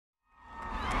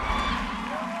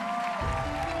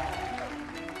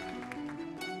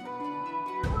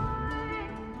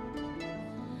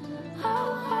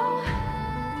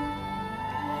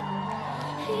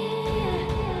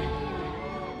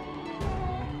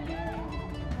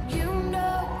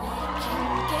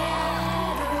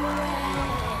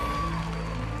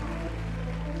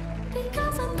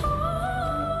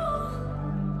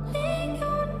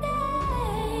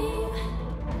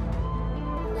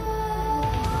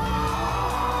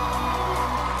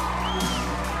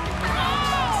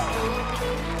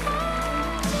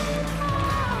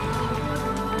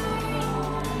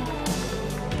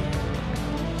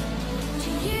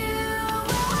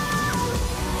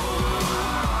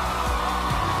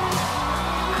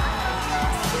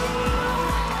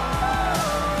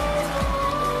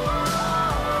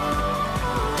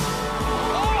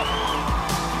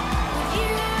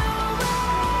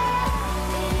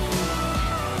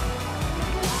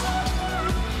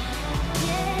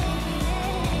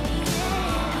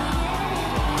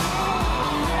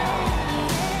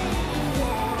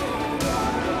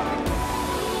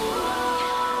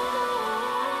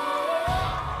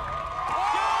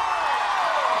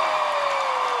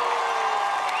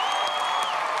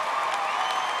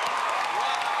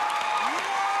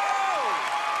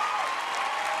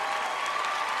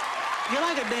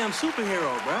goddamn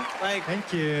superhero, bruh. Like,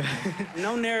 Thank you.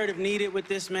 no narrative needed with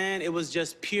this man. It was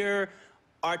just pure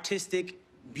artistic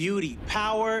beauty,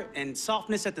 power and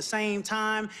softness at the same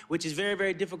time, which is very,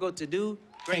 very difficult to do.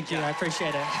 Great Thank you, job. I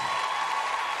appreciate it.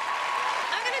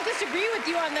 I'm gonna disagree with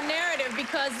you on the narrative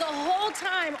because the whole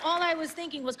time, all I was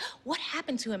thinking was, what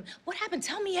happened to him? What happened?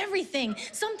 Tell me everything.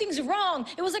 Something's wrong.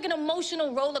 It was like an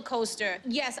emotional roller coaster.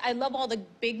 Yes, I love all the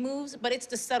big moves, but it's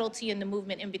the subtlety and the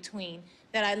movement in between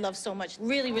that I love so much.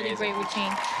 Really, really great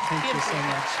routine. Thank you so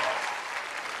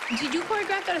much. Did you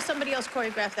choreograph that or somebody else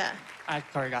choreographed that? I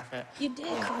choreographed it. You did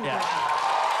choreograph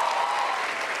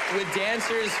Yeah. With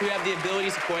dancers who have the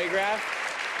abilities to choreograph,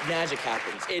 magic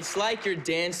happens. It's like you're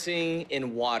dancing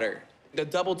in water. The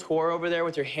double tour over there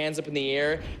with your hands up in the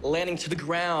air, landing to the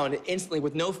ground instantly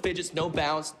with no fidgets, no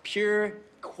bounce, pure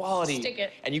quality. Stick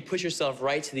it. And you push yourself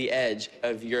right to the edge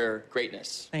of your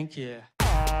greatness. Thank you.